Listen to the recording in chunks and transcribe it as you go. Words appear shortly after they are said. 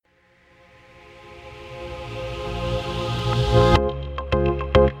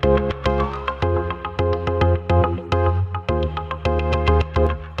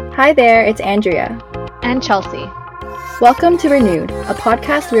Hi there, it's Andrea. And Chelsea. Welcome to Renewed, a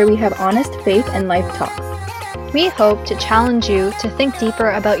podcast where we have honest faith and life talks. We hope to challenge you to think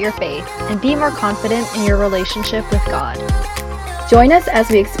deeper about your faith and be more confident in your relationship with God. Join us as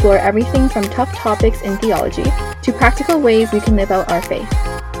we explore everything from tough topics in theology to practical ways we can live out our faith.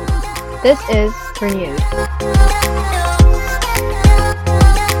 This is Renewed.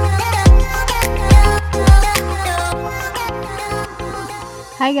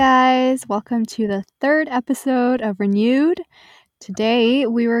 Hi guys, welcome to the third episode of Renewed. Today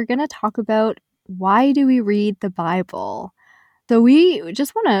we were going to talk about why do we read the Bible? So we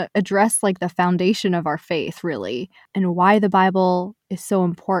just want to address the foundation of our faith really and why the Bible is so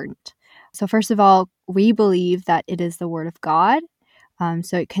important. So first of all, we believe that it is the Word of God.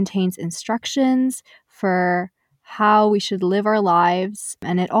 So it contains instructions for how we should live our lives,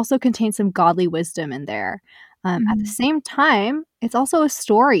 and it also contains some godly wisdom in there. At the same time, it's also a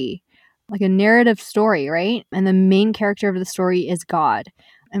story, like a narrative story, right? And the main character of the story is God.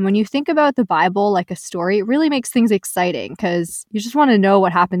 And when you think about the Bible like a story, it really makes things exciting because you just want to know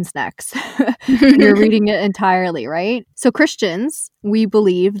what happens next when you're reading it entirely, right? So Christians, we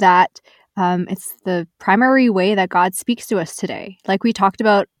believe that it's the primary way that God speaks to us today. Like we talked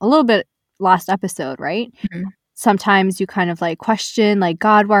about a little bit last episode, right? Mm-hmm. Sometimes you kind of question,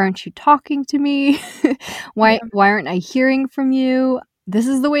 God, why aren't you talking to me? Why aren't I hearing from you? This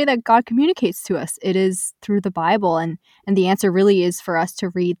is the way that God communicates to us. It is through the Bible. And the answer really is for us to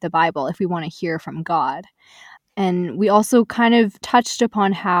read the Bible if we want to hear from God. And we also kind of touched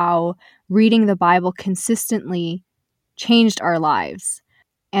upon how reading the Bible consistently changed our lives.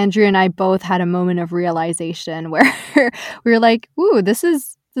 Andrea and I both had a moment of realization where we were like, ooh, this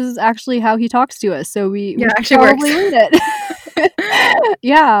is actually how he talks to us. So we actually probably works. read it.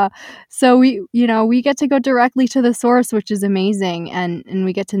 Yeah. So we get to go directly to the source, which is amazing. And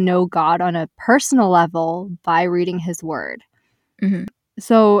we get to know God on a personal level by reading his word. Mm-hmm.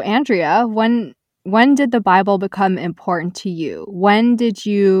 So Andrea, when did the Bible become important to you? When did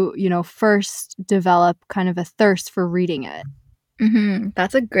you, first develop kind of a thirst for reading it? Mm-hmm.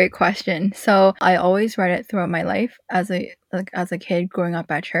 That's a great question. So I always read it throughout my life as a kid growing up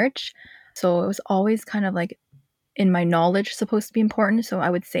at church. So it was always kind of in my knowledge supposed to be important. So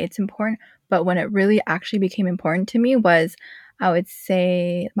I would say it's important. But when it really actually became important to me was, I would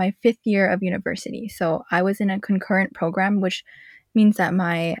say, my 5th year of university. So I was in a concurrent program, which means that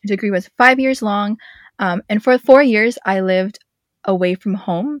my degree was 5 years long. And for 4 years, I lived away from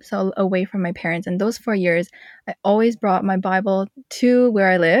home, so away from my parents. And those 4 years, I always brought my Bible to where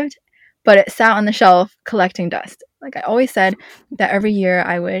I lived, but it sat on the shelf collecting dust. I always said that every year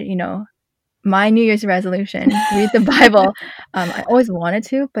I would, my New Year's resolution, read the Bible. I always wanted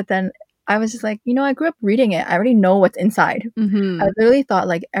to, but then I was just I grew up reading it. I already know what's inside. Mm-hmm. I literally thought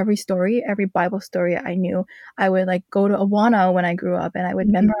every story, every Bible story I knew, I would go to Awana when I grew up and I would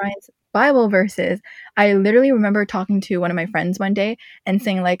memorize Bible verses. I literally remember talking to one of my friends one day and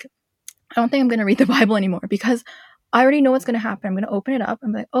saying I don't think I'm going to read the Bible anymore because I already know what's going to happen. I'm going to open it up.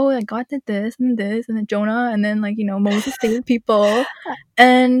 I'm like, oh, God did this and then Jonah and then Moses saved people.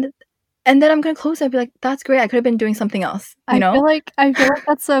 And then I'm going to close it and be like, that's great. I could have been doing something else, I feel like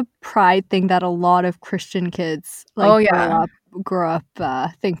that's a pride thing that a lot of Christian kids grow up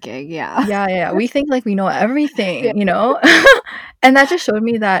thinking. Yeah. Yeah. We think we know everything, And that just showed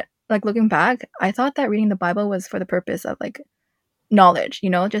me that looking back, I thought that reading the Bible was for the purpose of knowledge,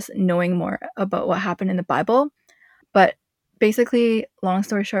 just knowing more about what happened in the Bible. But basically, long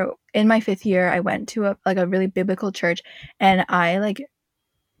story short, in my 5th year, I went to a really biblical church, and I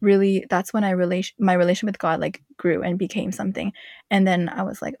really, that's when my relation with God grew and became something. And then I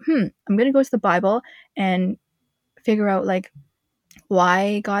was like, I'm gonna go to the Bible and figure out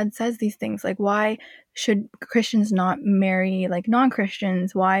why God says these things. Why should Christians not marry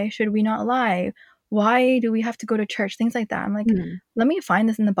non-Christians? Why should we not lie? Why do we have to go to church? Things like that. I'm like, let me find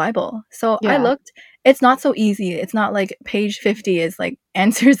this in the Bible. So I looked. It's not so easy. It's not page 50 is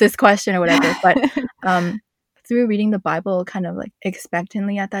answers this question or whatever. But through reading the Bible kind of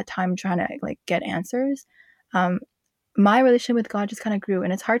expectantly at that time, trying to get answers, my relationship with God just kind of grew.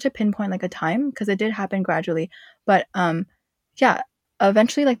 And it's hard to pinpoint a time because it did happen gradually. But yeah,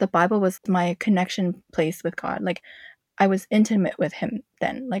 eventually the Bible was my connection place with God. I was intimate with him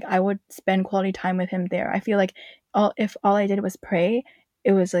then. I would spend quality time with him there. I feel if all I did was pray,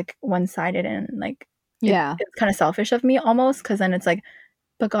 it was one-sided and it's kind of selfish of me almost, because then it's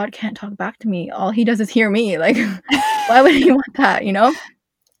but God can't talk back to me. All he does is hear me. Why would he want that,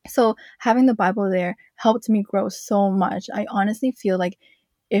 So having the Bible there helped me grow so much. I honestly feel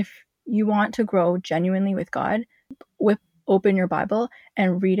if you want to grow genuinely with God, with open your Bible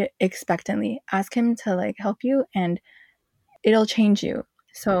and read it expectantly. Ask him to like help you, and it'll change you.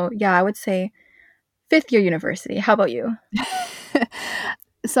 So yeah, I would say 5th year university. How about you?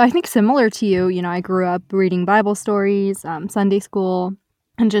 So I think similar to you, I grew up reading Bible stories, Sunday school,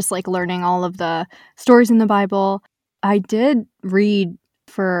 and just like learning all of the stories in the Bible. I did read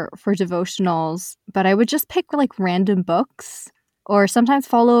for devotionals, but I would just pick like random books, or sometimes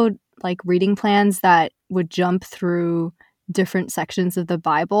followed like reading plans that would jump through different sections of the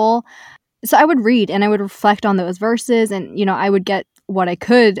Bible. So I would read and I would reflect on those verses, and I would get what I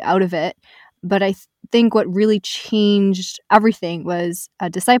could out of it. But I think what really changed everything was a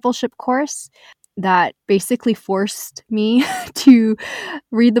discipleship course that basically forced me to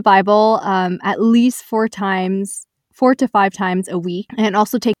read the Bible at least 4 to 5 times a week, and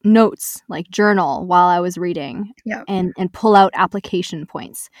also take notes, like journal while I was reading, Yeah. and pull out application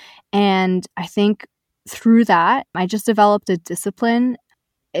points. And I think through that, I just developed a discipline.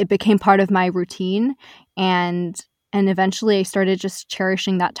 It became part of my routine, and eventually I started just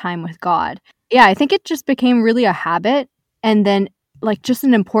cherishing that time with God. Yeah, I think it just became really a habit, and then like just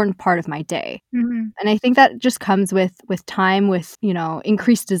an important part of my day. Mm-hmm. And I think that just comes with time, with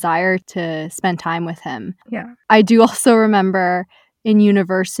increased desire to spend time with him. Yeah. I do also remember in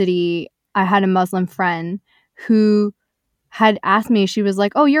university, I had a Muslim friend who had asked me, she was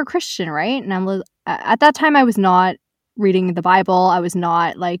like, "Oh, you're a Christian, right?" And at that time I was not reading the Bible. I was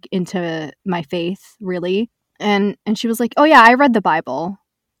not like into my faith really. And she was like, "Oh yeah, I read the Bible."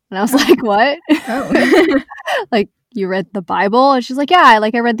 And I was like, "What?" Oh. Like, "You read the Bible?" And she's like, "Yeah,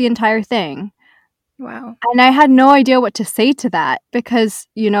 I read the entire thing." Wow. And I had no idea what to say to that, because,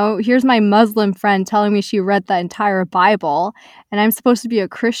 here's my Muslim friend telling me she read the entire Bible, and I'm supposed to be a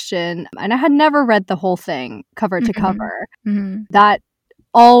Christian, and I had never read the whole thing cover to cover. Mm-hmm. That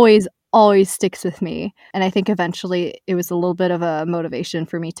always sticks with me. And I think eventually it was a little bit of a motivation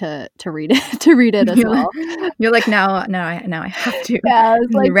for me to read it as well. You're like, now I have to. Yeah, I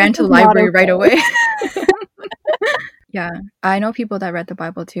was like, you ran this to the is not library right okay. away. Yeah, I know people that read the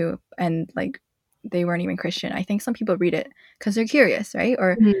Bible too, and like they weren't even Christian. I think some people read it because they're curious, right?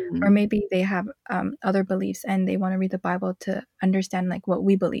 Or Mhm. maybe they have other beliefs and they want to read the Bible to understand like what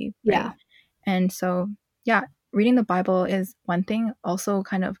we believe, right? Yeah. And so, yeah, reading the Bible is one thing. Also,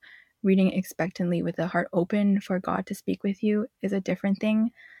 kind of reading expectantly with the heart open for God to speak with you is a different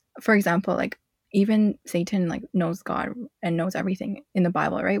thing. For example, like even Satan like knows God and knows everything in the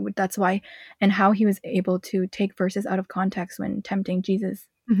Bible, right? That's why, and how he was able to take verses out of context when tempting Jesus,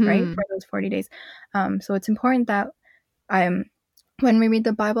 right, Mhm. for those 40 days. So it's important that when we read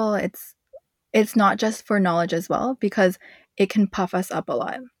the Bible, it's not just for knowledge as well, because it can puff us up a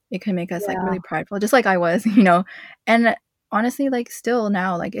lot. It can make us like Yeah. really prideful, just like I was, and honestly, like still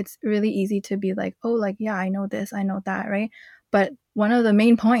now, like it's really easy to be like, oh, like, yeah, I know this, I know that, right? But one of the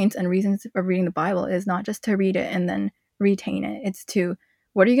main points and reasons for reading the Bible is not just to read it and then retain it. It's to,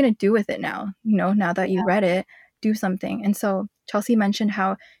 what are you going to do with it now? Now that you read it, do something. And so Chelsea mentioned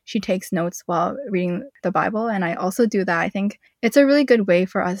how she takes notes while reading the Bible, and I also do that. I think it's a really good way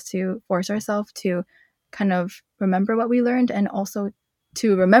for us to force ourselves to kind of remember what we learned, and also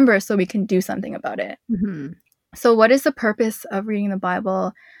to remember so we can do something about it. Mhm. So what is the purpose of reading the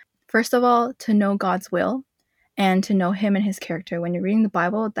Bible? First of all, to know God's will and to know him and his character. When you're reading the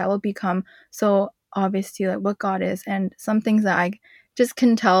Bible, that will become so obvious to you, like what God is. And some things that I just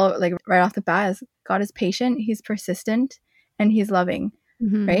can tell like right off the bat is God is patient, he's persistent, and he's loving,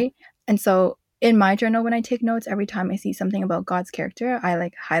 Mhm. right? And so in my journal, when I take notes, every time I see something about God's character, I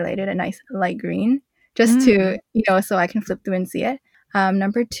like highlight it a nice light green just to, so I can flip through and see it.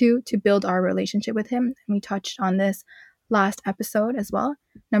 Number 2, to build our relationship with him. And we touched on this last episode as well.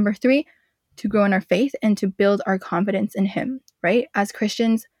 Number 3, to grow in our faith and to build our confidence in him, right? As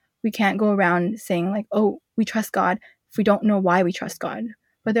Christians, we can't go around saying like, oh, we trust God if we don't know why we trust God.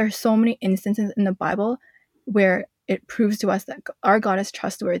 But there are so many instances in the Bible where it proves to us that our God is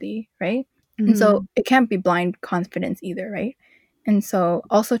trustworthy, right? And so it can't be blind confidence either, right? And so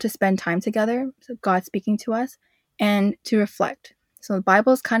also to spend time together, so God speaking to us, and to reflect. So the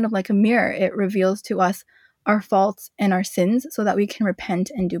Bible is kind of like a mirror. It reveals to us our faults and our sins so that we can repent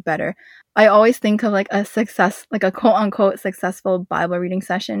and do better. I always think of like a quote unquote successful Bible reading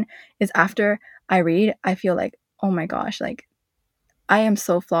session is after I read, I feel like, oh my gosh, like I am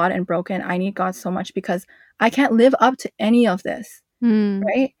so flawed and broken. I need God so much because I can't live up to any of this,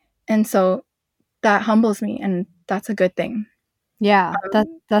 right? And so that humbles me, and that's a good thing. Yeah,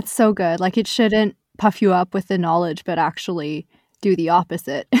 that's so good. Like, it shouldn't puff you up with the knowledge, but actually do the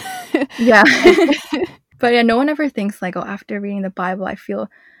opposite. Yeah. But yeah, no one ever thinks like, oh, after reading the Bible, I feel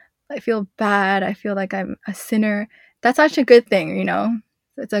bad. I feel like I'm a sinner. that's such a good thing, you know?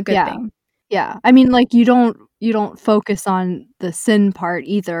 It's a good Yeah. thing. Yeah. I mean, like you don't focus on the sin part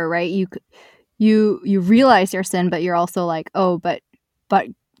either, right? You realize your sin, but you're also like, oh, but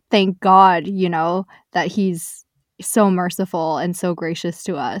thank God, you know, that he's so merciful and so gracious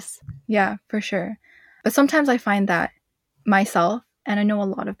to us. Yeah, for sure. But sometimes I find that myself, and I know a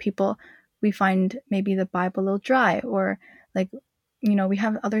lot of people, we find maybe the Bible a little dry, or like, you know, we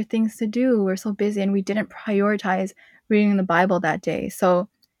have other things to do. We're so busy and we didn't prioritize reading the Bible that day. So,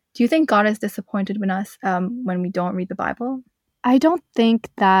 do you think God is disappointed with us when we don't read the Bible? I don't think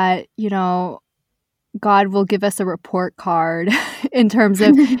that, you know, God will give us a report card in terms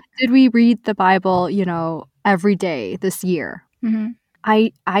of did we read the Bible, you know, every day this year? Mm-hmm.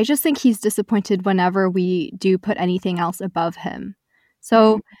 I just think he's disappointed whenever we do put anything else above him.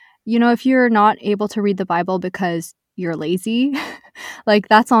 So, you know, if you're not able to read the Bible because you're lazy, like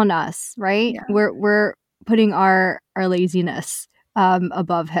that's on us, right? Yeah. We're putting our laziness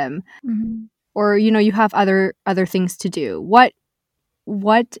above him. Mm-hmm. Or, you know, you have other things to do. What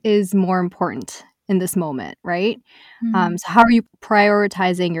is more important in this moment, right? Mm-hmm. So how are you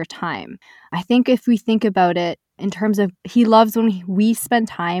prioritizing your time? I think if we think about it in terms of he loves when we spend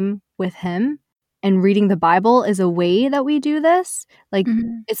time with him, and reading the Bible is a way that we do this. Like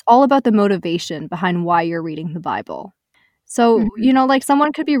Mm-hmm. it's all about the motivation behind why you're reading the Bible. So, Mm-hmm. you know, like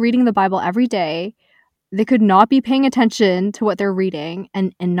someone could be reading the Bible every day. They could not be paying attention to what they're reading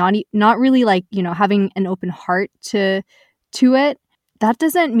and not really like, you know, having an open heart to it. That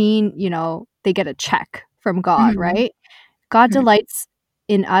doesn't mean, you know, they get a check from God, Mm-hmm. right? God Mm-hmm. delights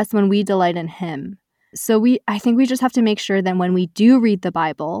in us when we delight in him. So I think we just have to make sure that when we do read the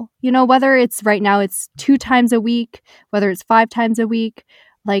Bible, you know, whether it's right now it's 2 times a week, whether it's 5 times a week,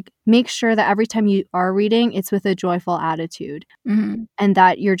 like make sure that every time you are reading, it's with a joyful attitude Mm-hmm. and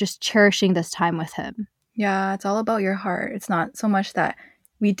that you're just cherishing this time with him. Yeah, it's all about your heart. It's not so much that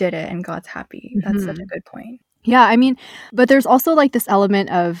we did it and God's happy. That's such a good point. Yeah, I mean, but there's also like this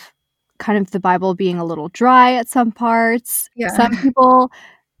element of kind of the Bible being a little dry at some parts. Yeah. Some people,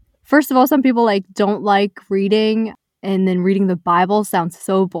 first of all, some people like don't like reading, and then reading the Bible sounds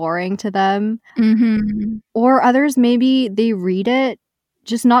so boring to them. Mm-hmm. Or others, maybe they read it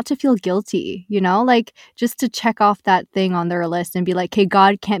just not to feel guilty, you know, like just to check off that thing on their list and be like, hey,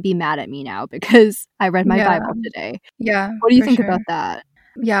 God can't be mad at me now because I read my Yeah. Bible today. Yeah, What do you for think sure. about that?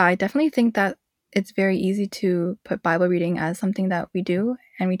 Yeah, I definitely think that it's very easy to put Bible reading as something that we do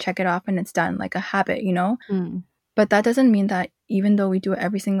and we check it off and it's done, like a habit, you know? Mm. But that doesn't mean that even though we do it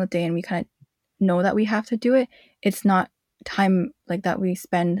every single day and we kind of know that we have to do it, it's not time like that we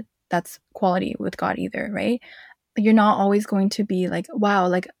spend that's quality with God either, right? Like, you're not always going to be like, wow,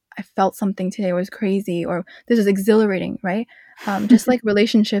 like I felt something today was crazy or this is exhilarating, right? Just like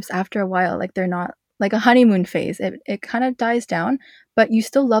relationships after a while, like they're not like a honeymoon phase. It kind of dies down, but you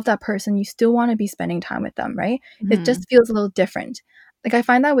still love that person. You still want to be spending time with them, right? It Mhm. just feels a little different. Like I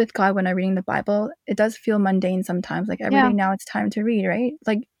find that with God when I'm reading the Bible, it does feel mundane sometimes. Like every Yeah. day now it's time to read, right?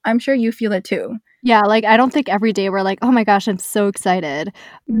 Like I'm sure you feel it too. Yeah, like I don't think every day we're like, oh my gosh, I'm so excited.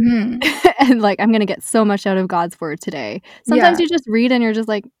 Hmm. And like, I'm going to get so much out of God's word today. Sometimes Yeah. you just read and you're just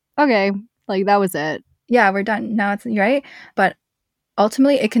like, okay, like that was it. Yeah, we're done. Now it's right. But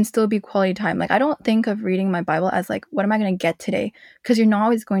ultimately it can still be quality time. Like I don't think of reading my Bible as like, what am I going to get today? Because you're not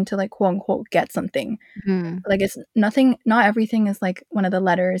always going to like quote unquote get something. Mhm. Like it's nothing, not everything is like one of the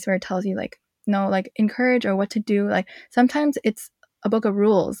letters where it tells you like, no, like encourage or what to do. Like sometimes it's a book of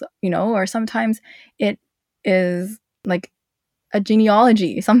rules, you know, or sometimes it is like a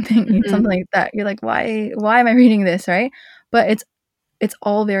genealogy, something, Mhm. something like that. You're like, why am I reading this, right? But it's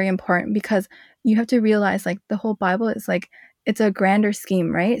all very important because you have to realize like the whole Bible is like it's a grander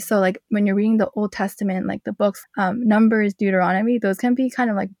scheme, right? So like when you're reading the Old Testament, like the books, Numbers, Deuteronomy, those can be kind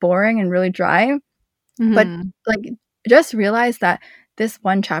of like boring and really dry. But Mhm. like just realize that this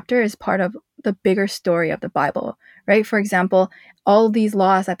one chapter is part of the bigger story of the Bible, right? For example, all these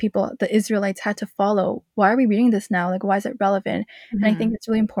laws that the Israelites had to follow. Why are we reading this now? Like, why is it relevant? And I think Mhm. it's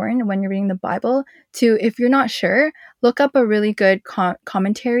really important when you're reading the Bible to, if you're not sure, look up a really good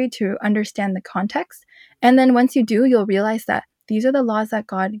commentary to understand the context. And then once you do, you'll realize that these are the laws that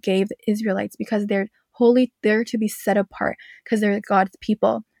God gave the Israelites because they're holy, they're to be set apart because they're God's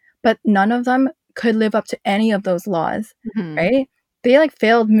people. But none of them could live up to any of those laws, Mhm. right? They like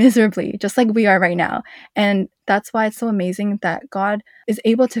failed miserably, just like we are right now. And that's why it's so amazing that God is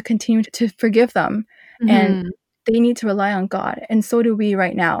able to continue to forgive them. And Mhm. they need to rely on God. And so do we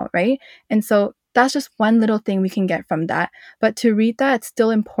right now, right? And so that's just one little thing we can get from that. But to read that, it's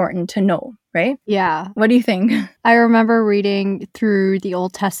still important to know, right? Yeah. What do you think? I remember reading through the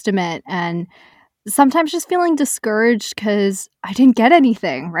Old Testament and sometimes just feeling discouraged because I didn't get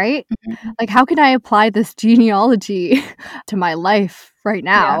anything, right? Mhm. Like, how can I apply this genealogy to my life right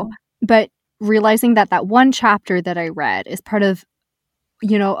Yeah. now? But realizing that that one chapter that I read is part of,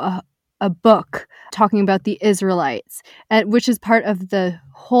 a book talking about the Israelites, which is part of the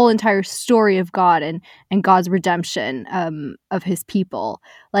whole entire story of God and God's redemption of his people.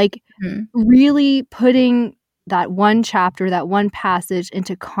 Like, Mhm. really putting that one chapter, that one passage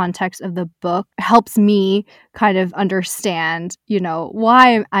into context of the book helps me kind of understand,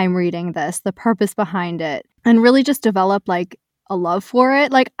 why I'm reading this, the purpose behind it, and really just develop like a love for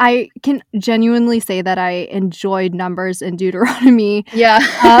it. Like, I can genuinely say that I enjoyed Numbers and Deuteronomy Yeah.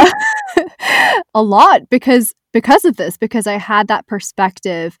 a lot because of this, because I had that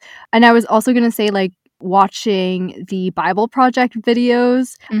perspective. And I was also going to say, like, watching the Bible Project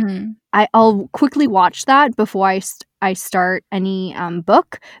videos, Mhm. I'll quickly watch that before I start any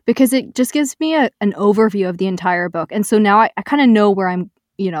book, because it just gives me an overview of the entire book. And so now I kind of know where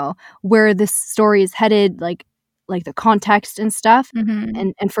where this story is headed, like the context and stuff.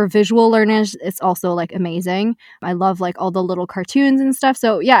 Mhm. And for visual learners, it's also like amazing. I love like all the little cartoons and stuff.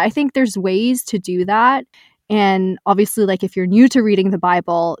 So yeah, I think there's ways to do that. And obviously, like, if you're new to reading the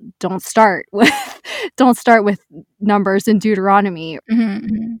Bible, don't start with Numbers and Deuteronomy. Mhm.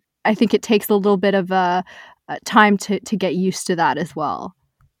 Mhm. I think it takes a little bit of a time to get used to that as well.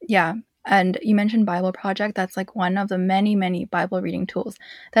 Yeah. And you mentioned Bible Project. That's like one of the many, many Bible reading tools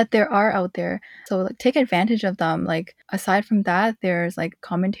that there are out there. So like take advantage of them. Like aside from that, there's like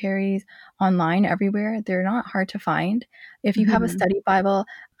commentaries online everywhere. They're not hard to find. If you have a Mhm. study Bible,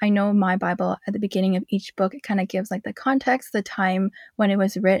 I know my Bible at the beginning of each book, it kind of gives like the context, the time when it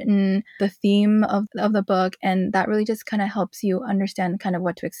was written, the theme of the book, and that really just kind of helps you understand kind of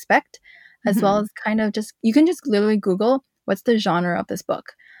what to expect, as well Mhm. as kind of just you can just literally Google what's the genre of this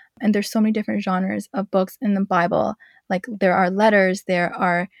book. And there's so many different genres of books in the Bible. Like there are letters, there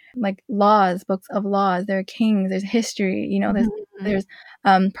are like laws, books of laws, there are kings, there's history, Mhm. there's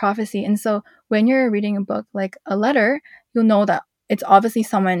prophecy. And so when you're reading a book like a letter, you'll know that it's obviously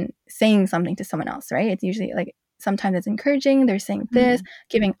someone saying something to someone else, right? It's usually like sometimes it's encouraging, they're saying this, Mhm.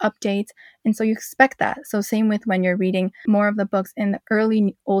 giving updates. And so you expect that. So same with when you're reading more of the books in the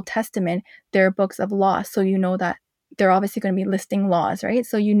early Old Testament, they're books of law. So you know that they're obviously going to be listing laws, right?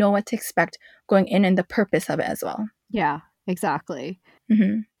 So you know what to expect going in and the purpose of it as well. Yeah, exactly.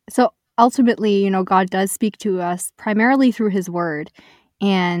 Mm-hmm. So ultimately, God does speak to us primarily through his word.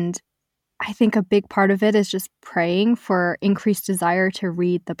 And I think a big part of it is just praying for increased desire to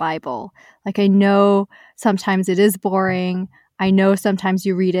read the Bible. Like, I know sometimes it is boring. I know sometimes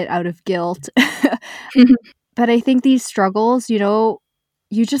you read it out of guilt. But I think these struggles,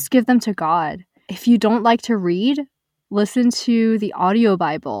 you just give them to God. If you don't like to read, listen to the audio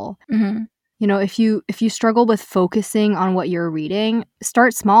Bible. Mm-hmm. If you struggle with focusing on what you're reading,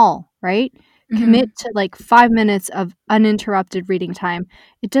 start small, right? Mm-hmm. Commit to like 5 minutes of uninterrupted reading time.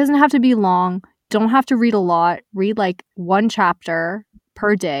 It doesn't have to be long. Don't have to read a lot. Read like one chapter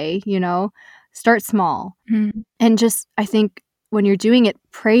per day, Start small. Mm-hmm. And just, I think when you're doing it,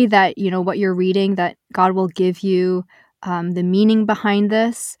 pray that, what you're reading, that God will give you the meaning behind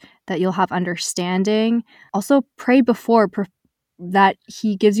this, that you'll have understanding. Also, pray before that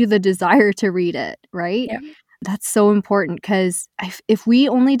he gives you the desire to read it, right? Yeah. That's so important, because if we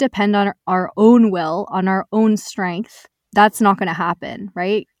only depend on our own will, on our own strength, that's not going to happen,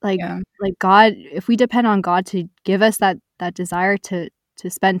 right? Yeah. Like God, if we depend on God to give us that desire to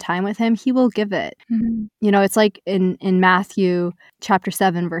spend time with him, he will give it. Mm-hmm. It's like in Matthew chapter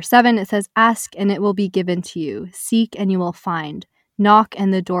 7, verse 7, it says, "Ask and it will be given to you. Seek and you will find. Knock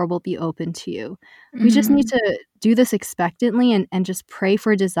and the door will be open to you." We just need Mm-hmm. to do this expectantly and just pray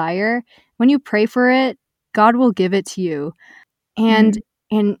for desire. When you pray for it, God will give it to you. And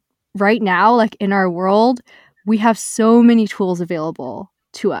Mm-hmm. and right now, like in our world, we have so many tools available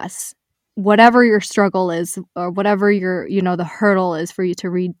to us. Whatever your struggle is, or whatever the hurdle is for you to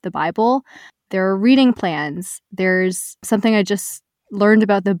read the Bible, there are reading plans. There's something I just learned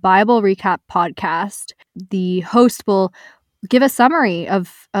about the Bible Recap podcast. The host will give a summary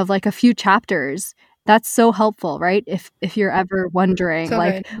of like a few chapters. That's so helpful, right? If you're ever wondering So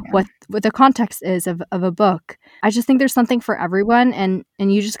like good. Yeah. what the context is of a book. I just think there's something for everyone, and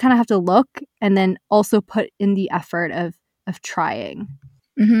you just kind of have to look and then also put in the effort of trying.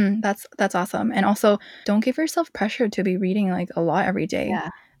 Mm-hmm. That's awesome. And also don't give yourself pressure to be reading like a lot every day. Yeah.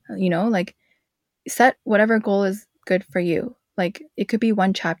 Like set whatever goal is good for you. Like it could be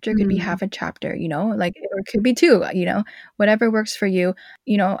one chapter, it could be Mm. half a chapter, like or it could be two, whatever works for you.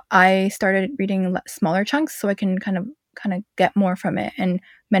 I started reading smaller chunks so I can kind of kind of get more from it and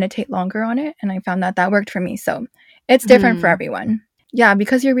meditate longer on it. And I found that that worked for me. So it's different for everyone. Yeah,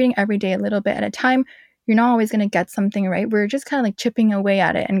 because you're reading every day a little bit at a time, you're not always going to get something right. We're just kind of like chipping away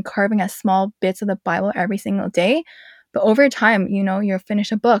at it and carving at small bits of the Bible every single day. But over time, you know, you'll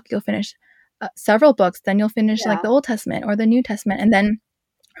finish a book, you'll finish several books, then you'll finish like the Old Testament or the New Testament, and then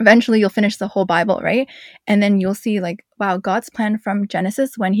eventually you'll finish the whole Bible, right? And then you'll see like, wow, God's plan from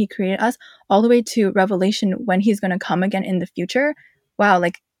Genesis when he created us all the way to Revelation when he's going to come again in the future. Wow,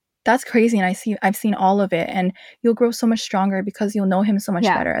 like that's crazy. And I've seen all of it, and you'll grow so much stronger because you'll know him so much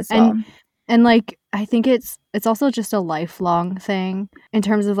better as well. And like, I think it's also just a lifelong thing in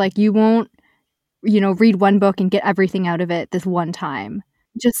terms of like, you won't, you know, read one book and get everything out of it this one time.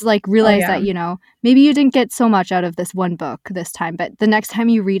 Just like realize that, you know, maybe you didn't get so much out of this one book this time, but the next time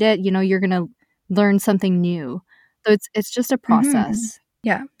you read it, you know, you're going to learn something new. So it's just a process.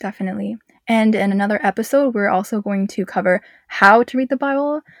 Yeah, definitely. And in another episode, we're also going to cover how to read the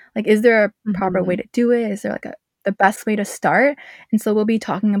Bible. Like, is there a proper way to do it? Is there like the best way to start? And so we'll be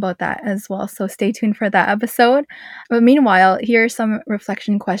talking about that as well. So stay tuned for that episode. But meanwhile, here are some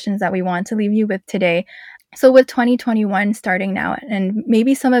reflection questions that we want to leave you with today. So with 2021 starting now, and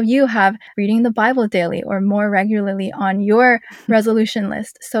maybe some of you have reading the Bible daily or more regularly on your resolution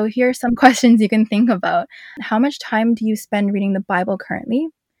list. So here are some questions you can think about. How much time do you spend reading the Bible currently?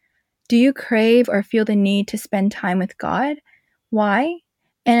 Do you crave or feel the need to spend time with God? Why?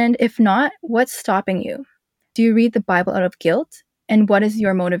 And if not, what's stopping you? Do you read the Bible out of guilt? And what is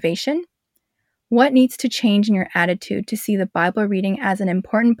your motivation? What needs to change in your attitude to see the Bible reading as an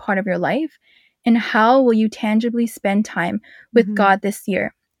important part of your life? And how will you tangibly spend time with God this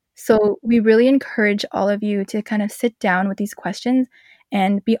year? So we really encourage all of you to kind of sit down with these questions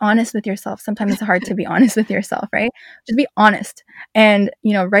and be honest with yourself. Sometimes it's hard to be honest with yourself, right? Just be honest and,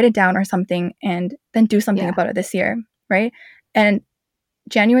 you know, write it down or something and then do something about it this year, right? And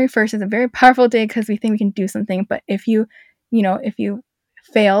January 1st is a very powerful day because we think we can do something. But if you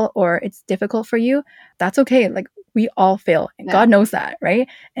fail or it's difficult for you, that's okay. Like, we all fail. And God knows that, right?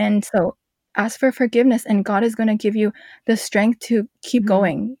 And so ask for forgiveness, and God is going to give you the strength to keep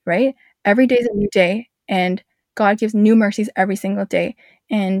going, right? Every day is a new day, and God gives new mercies every single day,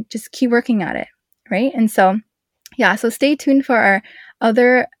 and just keep working at it, right? And so, yeah, so stay tuned for our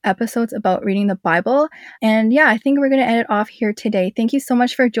other episodes about reading the Bible. And yeah, I think we're going to end it off here today. Thank you so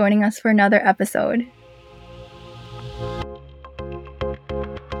much for joining us for another episode.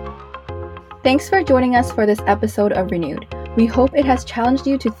 Thanks for joining us for this episode of Renewed. We hope it has challenged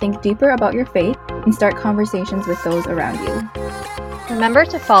you to think deeper about your faith and start conversations with those around you. Remember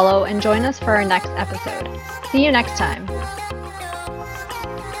to follow and join us for our next episode. See you next time.